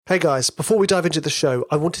Hey guys, before we dive into the show,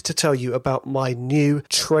 I wanted to tell you about my new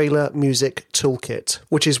trailer music toolkit,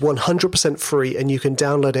 which is 100% free and you can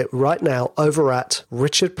download it right now over at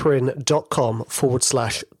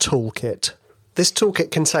richardpryn.com/toolkit. This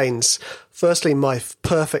toolkit contains, firstly, my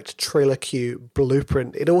perfect trailer cue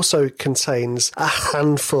blueprint. It also contains a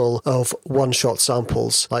handful of one-shot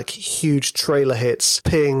samples, like huge trailer hits,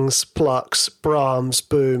 pings, plucks, brahms,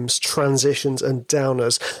 booms, transitions, and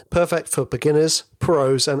downers. Perfect for beginners,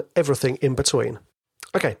 pros, and everything in between.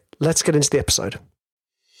 Okay, let's get into the episode.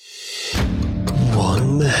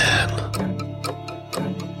 One man.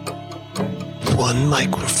 One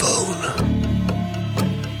microphone.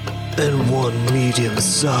 And one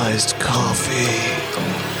medium-sized coffee.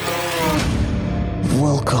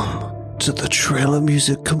 Welcome to the Trailer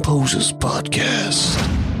Music Composers Podcast.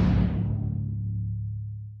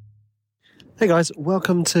 Hey guys,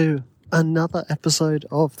 welcome to another episode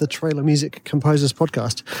of the Trailer Music Composers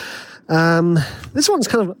Podcast. This one's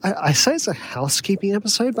kind of, I say it's a housekeeping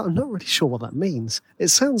episode, but I'm not really sure what that means. It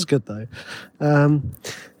sounds good though.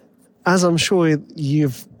 As I'm sure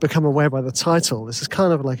you've become aware by the title, this is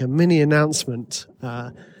kind of like a mini announcement.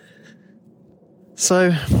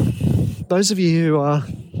 So, those of you who are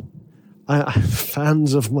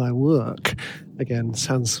fans of my work, again,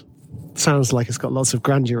 sounds like it's got lots of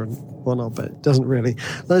grandeur and whatnot, but it doesn't really.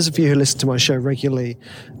 Those of you who listen to my show regularly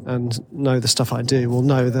and know the stuff I do will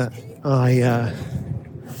know that I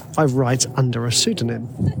write under a pseudonym.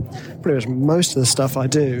 Pretty much most of the stuff I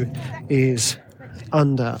do is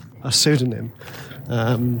under a pseudonym,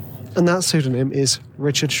 and that pseudonym is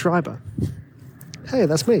Richard Schreiber. Hey,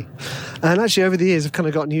 that's me. And actually over the years I've kind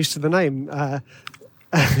of gotten used to the name. I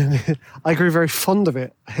grew very fond of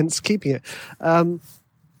it, hence keeping it.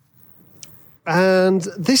 And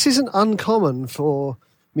this isn't uncommon for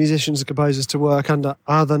musicians and composers to work under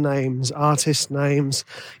other names, artist names.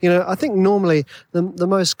 You know, I think normally the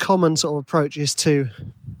most common sort of approach is to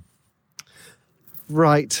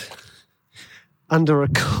write under a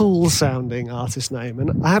cool-sounding artist name.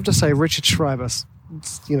 And I have to say, Richard Schreiber,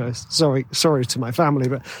 you know, sorry to my family,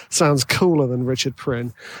 but sounds cooler than Richard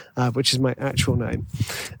Pryn, which is my actual name.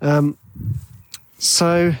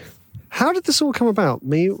 So how did this all come about?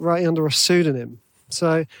 Me writing under a pseudonym.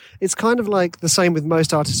 So it's kind of like the same with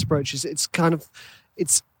most artist approaches.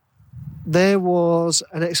 There was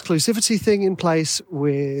an exclusivity thing in place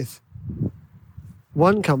with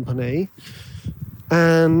one company,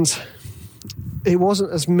 and it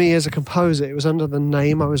wasn't as me as a composer, it was under the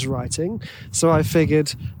name I was writing. So I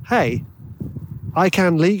figured, hey, I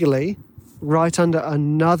can legally write under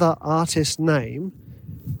another artist name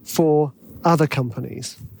for other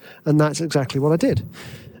companies. And that's exactly what I did.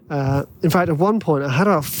 In fact, at one point, I had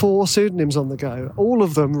about 4 pseudonyms on the go, all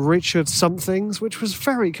of them Richard somethings, which was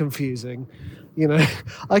very confusing. You know,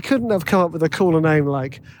 I couldn't have come up with a cooler name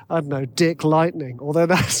like, I don't know, Dick Lightning, although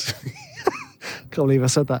that's... Can't believe I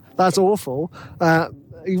said that. That's awful.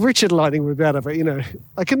 Richard Lightning would be better, but, you know,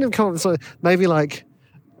 I couldn't have come up with something, maybe like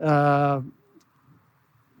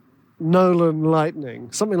Nolan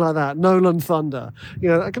Lightning, something like that, Nolan Thunder. You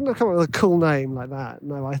know, I couldn't have come up with a cool name like that.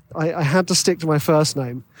 No, I had to stick to my first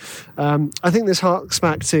name. I think this harks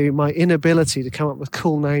back to my inability to come up with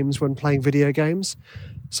cool names when playing video games.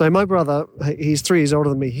 So my brother, he's 3 years older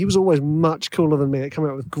than me. He was always much cooler than me at coming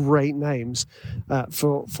up with great names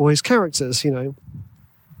for his characters. You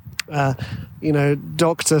know,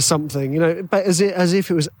 Doctor something. You know, but as if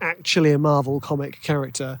it was actually a Marvel comic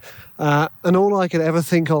character. And all I could ever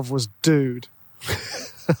think of was Dude,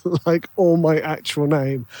 like all my actual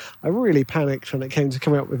name. I really panicked when it came to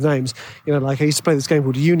coming up with names. You know, like I used to play this game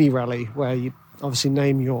called Uni Rally, where you obviously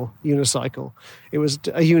name your unicycle. It was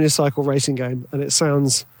a unicycle racing game, and it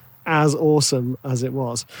sounds as awesome as it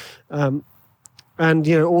was. And,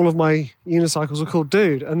 you know, all of my unicycles were called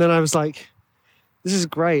Dude. And then I was like, this is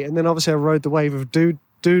great. And then obviously I rode the wave of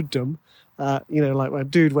dudedom. You know, like when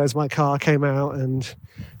Dude, Where's My Car came out, and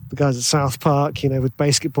the guys at South Park, you know, with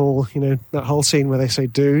basketball, you know, that whole scene where they say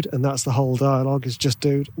dude, and that's the whole dialogue is just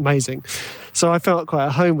dude. Amazing. So I felt quite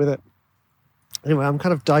at home with it. Anyway, I'm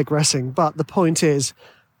kind of digressing, but the point is,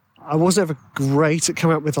 I wasn't ever great at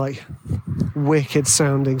coming up with like wicked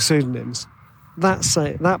sounding pseudonyms.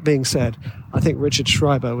 That being said, I think Richard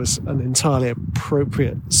Schreiber was an entirely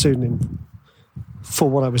appropriate pseudonym for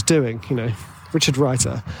what I was doing, you know, Richard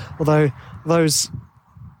Writer. Although those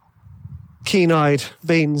keen-eyed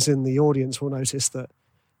beans in the audience will notice that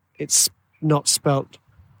it's not spelt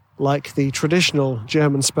like the traditional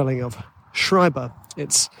German spelling of Schreiber.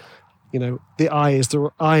 It's, you know, the I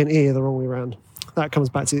and E are the wrong way around. that comes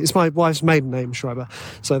back to, it's my wife's maiden name, Schreiber.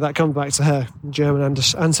 So that comes back to her German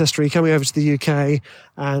ancestry coming over to the UK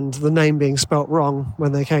and the name being spelt wrong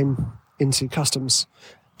when they came into customs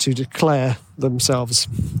to declare themselves.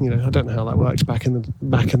 You know, I don't know how that worked back in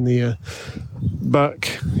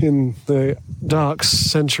the dark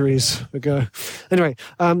centuries ago. Anyway,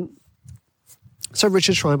 so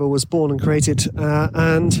Richard Schreiber was born and created,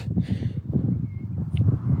 and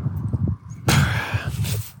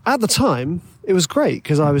at the time it was great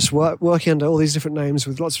because I was working under all these different names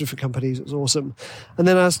with lots of different companies. It was awesome. And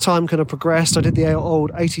then as time kind of progressed, I did the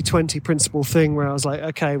old 80-20 principle thing where I was like,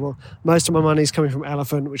 okay, well, most of my money is coming from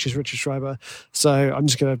Elephant, which is Richard Schreiber, so I'm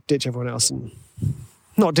just going to ditch everyone else, and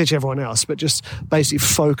not ditch everyone else, but just basically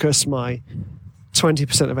focus my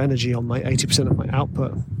 20% of energy on my 80% of my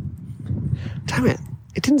output. Damn it,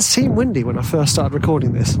 it didn't seem windy when I first started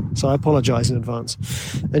recording this, so I apologise in advance.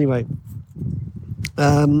 Anyway,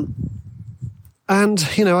 and,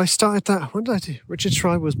 you know, I started that, when did I do? Richard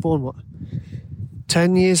Schreiber was born,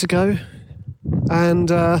 10 years ago? And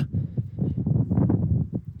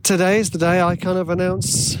today is the day I kind of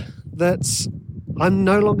announce that I'm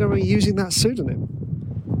no longer using that pseudonym,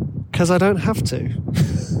 because I don't have to.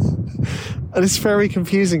 And it's very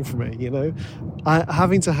confusing for me, you know,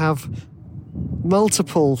 having to have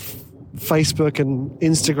multiple Facebook and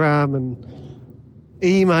Instagram and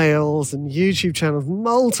emails and YouTube channels,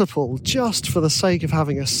 multiple, just for the sake of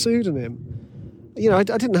having a pseudonym. You know, I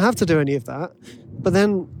didn't have to do any of that. But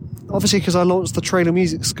then, obviously, because I launched the Trailer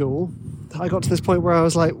Music School, I got to this point where I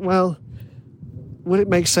was like, well, would it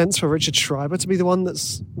make sense for Richard Schreiber to be the one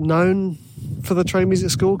that's known for the Trailer Music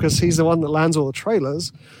School, because he's the one that lands all the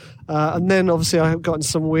trailers? And then, obviously, I got into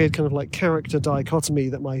some weird kind of like character dichotomy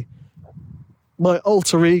that my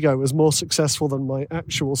alter ego was more successful than my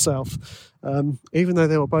actual self, even though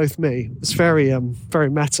they were both me. It's very, very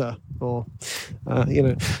meta, or, you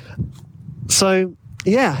know. So,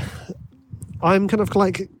 yeah, I'm kind of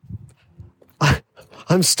like,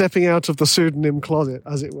 I'm stepping out of the pseudonym closet,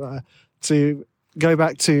 as it were, to go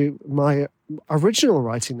back to my original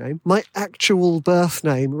writing name, my actual birth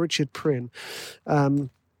name, Richard Prynne.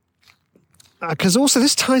 Because also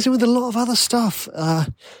this ties in with a lot of other stuff.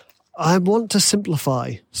 I want to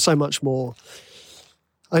simplify so much more.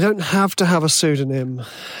 I don't have to have a pseudonym.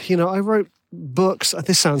 You know, I wrote books.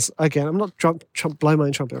 This sounds, again, I'm not blowing my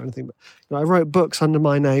own trumpet or anything, but you know, I wrote books under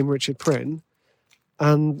my name, Richard Prynne,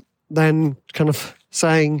 and then kind of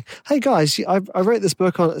saying, hey guys, I wrote this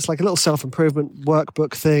book on, it's like a little self-improvement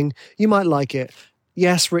workbook thing. You might like it.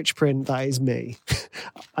 Yes, Rich Prynne, that is me.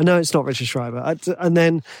 I know it's not Richard Schreiber. And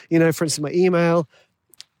then, you know, for instance, my email,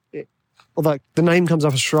 although the name comes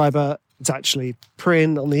up as Schreiber, it's actually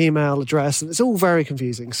Prynne on the email address, and it's all very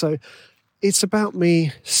confusing. So it's about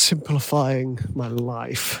me simplifying my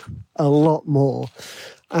life a lot more.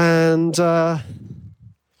 And I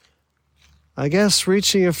guess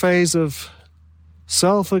reaching a phase of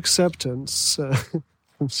self-acceptance.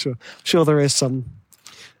 I'm sure there is some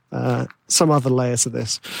other layer to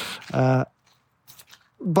this. But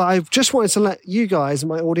I just wanted to let you guys and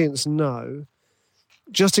my audience know,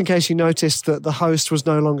 just in case you noticed that the host was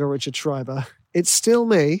no longer Richard Schreiber, it's still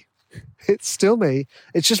me. It's still me.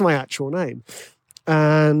 It's just my actual name.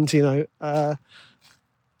 And, you know,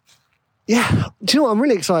 yeah, do you know what? I'm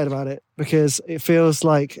really excited about it, because it feels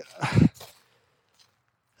like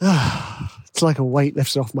it's like a weight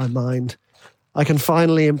lifted off my mind. I can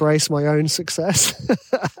finally embrace my own success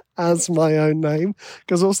as my own name.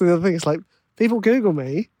 Because also the other thing is, like, people Google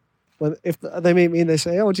me. If they meet me and they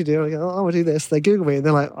say, oh, what do you do? I go, oh, I do this. They Google me and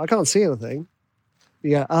they're like, I can't see anything.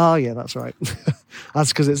 Yeah, oh, yeah, that's right.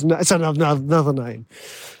 That's because it's another name.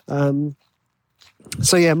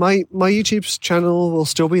 So, yeah, my YouTube channel will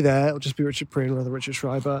still be there. It'll just be Richard Prynne rather than Richard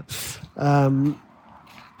Schreiber.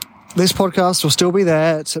 This podcast will still be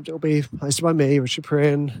there, except it'll be hosted by me, Richard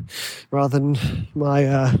Prynne, rather than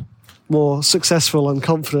my more successful and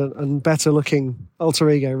confident and better-looking alter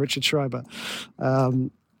ego, Richard Schreiber. I'm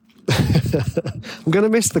going to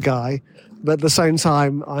miss the guy, but at the same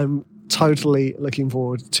time, I'm totally looking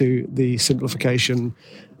forward to the simplification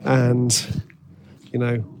and, you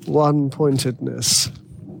know, one-pointedness.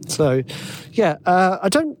 So, yeah, I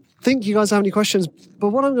don't think you guys have any questions, but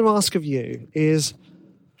what I'm going to ask of you is,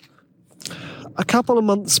 a couple of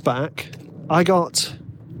months back, I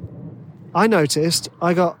noticed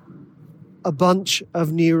I got a bunch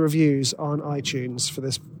of new reviews on iTunes for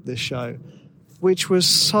this show, which was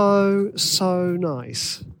so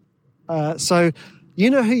nice. So you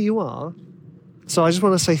know who you are. So I just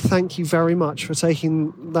want to say thank you very much for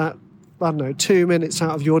taking that, 2 minutes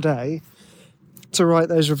out of your day to write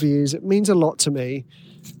those reviews. It means a lot to me,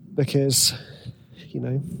 because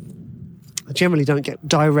I generally don't get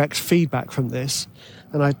direct feedback from this,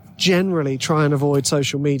 and I generally try and avoid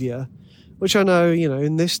social media, which I know,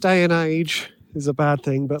 in this day and age is a bad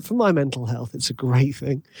thing, but for my mental health, it's a great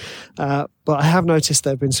thing. But I have noticed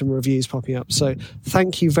there have been some reviews popping up. So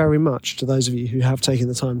thank you very much to those of you who have taken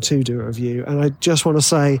the time to do a review. And I just want to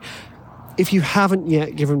say, if you haven't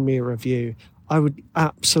yet given me a review, I would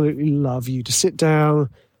absolutely love you to sit down,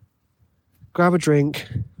 grab a drink,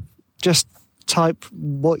 just type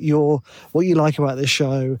what you like about this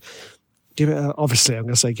show. Give it obviously I'm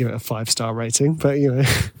going to say give it a 5-star rating, but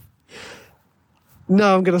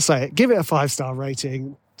no, I'm going to say it. Give it a 5-star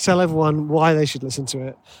rating. Tell everyone why they should listen to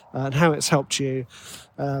it and how it's helped you.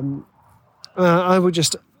 I would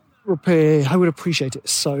appreciate it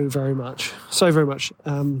so very much. So very much.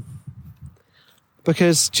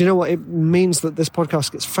 Because do you know what? It means that this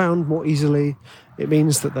podcast gets found more easily. It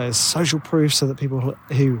means that there's social proof so that people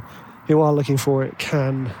who are looking for it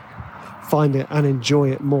can find it and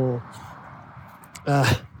enjoy it more.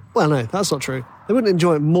 Well, no, that's not true. They wouldn't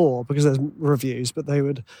enjoy it more because there's reviews, but they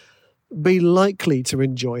would be likely to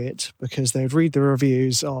enjoy it because they would read the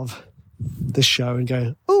reviews of this show and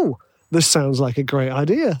go, oh, this sounds like a great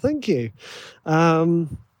idea. Thank you.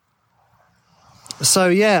 Some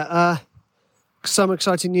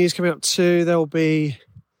exciting news coming up too. There will be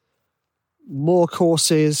more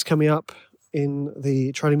courses coming up in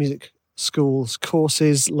the Training Music School's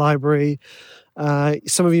courses library.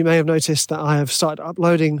 Some of you may have noticed that I have started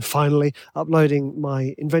finally uploading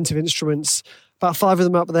my inventive instruments. About 5 of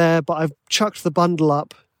them up there, but I've chucked the bundle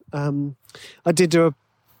up. I did do a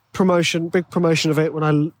big promotion of it when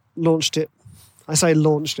I launched it. I say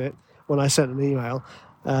launched it when I sent an email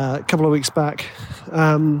a couple of weeks back.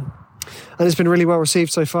 And it's been really well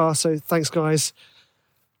received so far, so thanks, guys.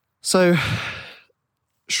 So,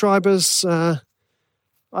 Schreiber's, I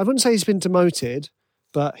wouldn't say he's been demoted,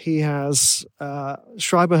 but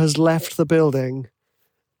Schreiber has left the building.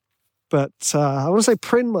 But I want to say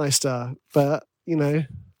Prinmeister, but, the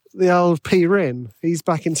old P. Rin, he's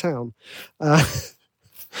back in town.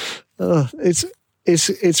 It's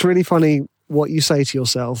really funny what you say to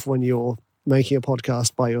yourself when you're making a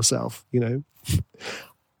podcast by yourself,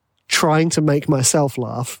 trying to make myself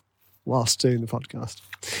laugh whilst doing the podcast.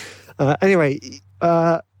 Anyway,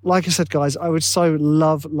 like I said, guys, I would so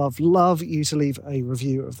love you to leave a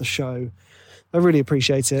review of the show. I really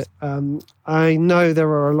appreciate it. I know there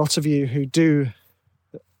are a lot of you who do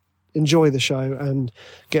enjoy the show and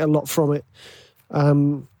get a lot from it,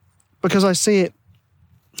 because I see it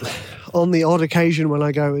on the odd occasion when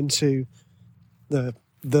I go into the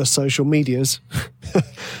social medias.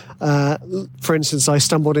 For instance, I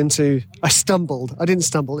didn't stumble.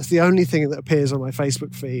 It's the only thing that appears on my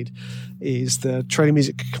Facebook feed is the Training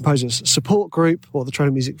Music Composers Support Group, or the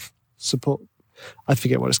Training Music Support, I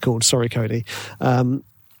forget what it's called, sorry Cody,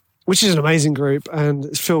 which is an amazing group, and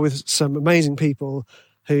it's filled with some amazing people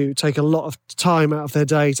who take a lot of time out of their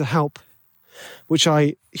day to help, which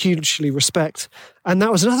I hugely respect. And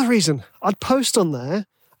that was another reason I'd post on there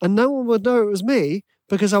and no one would know it was me,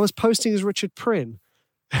 because I was posting as Richard Prynne.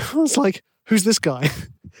 I was like, who's this guy?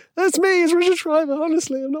 That's me, it's Richard Schreiber,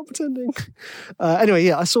 honestly, I'm not pretending.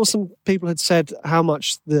 Anyway, I saw some people had said how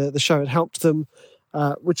much the show had helped them,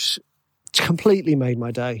 which completely made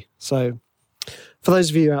my day. So for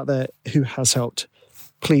those of you out there who has helped,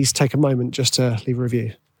 please take a moment just to leave a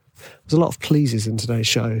review. There's a lot of pleases in today's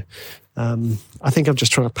show. I think I'm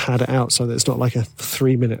just trying to pad it out so that it's not like a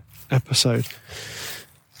 3-minute episode.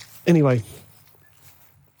 Anyway,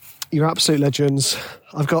 you're absolute legends.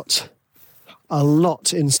 I've got a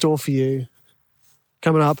lot in store for you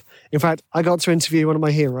coming up. In fact, I got to interview one of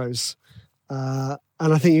my heroes, and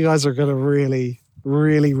I think you guys are going to really,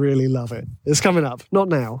 really, really love it. It's coming up. Not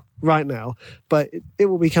now, right now, but it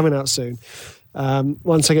will be coming out soon,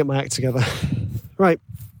 once I get my act together. Right.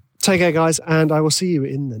 Take care, guys, and I will see you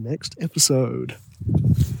in the next episode.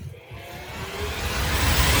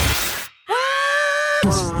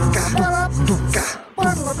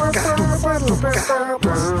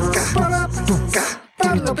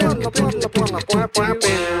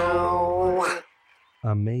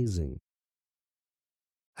 Amazing.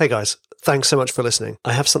 Hey guys, thanks so much for listening.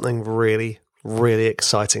 I have something really, really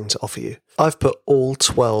exciting to offer you. I've put all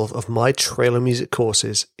 12 of my trailer music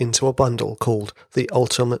courses into a bundle called the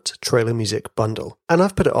Ultimate Trailer Music Bundle. And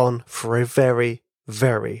I've put it on for a very,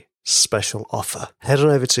 very special offer. Head on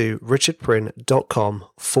over to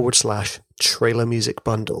richardprynne.com/trailer music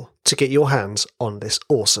bundle to get your hands on this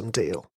awesome deal.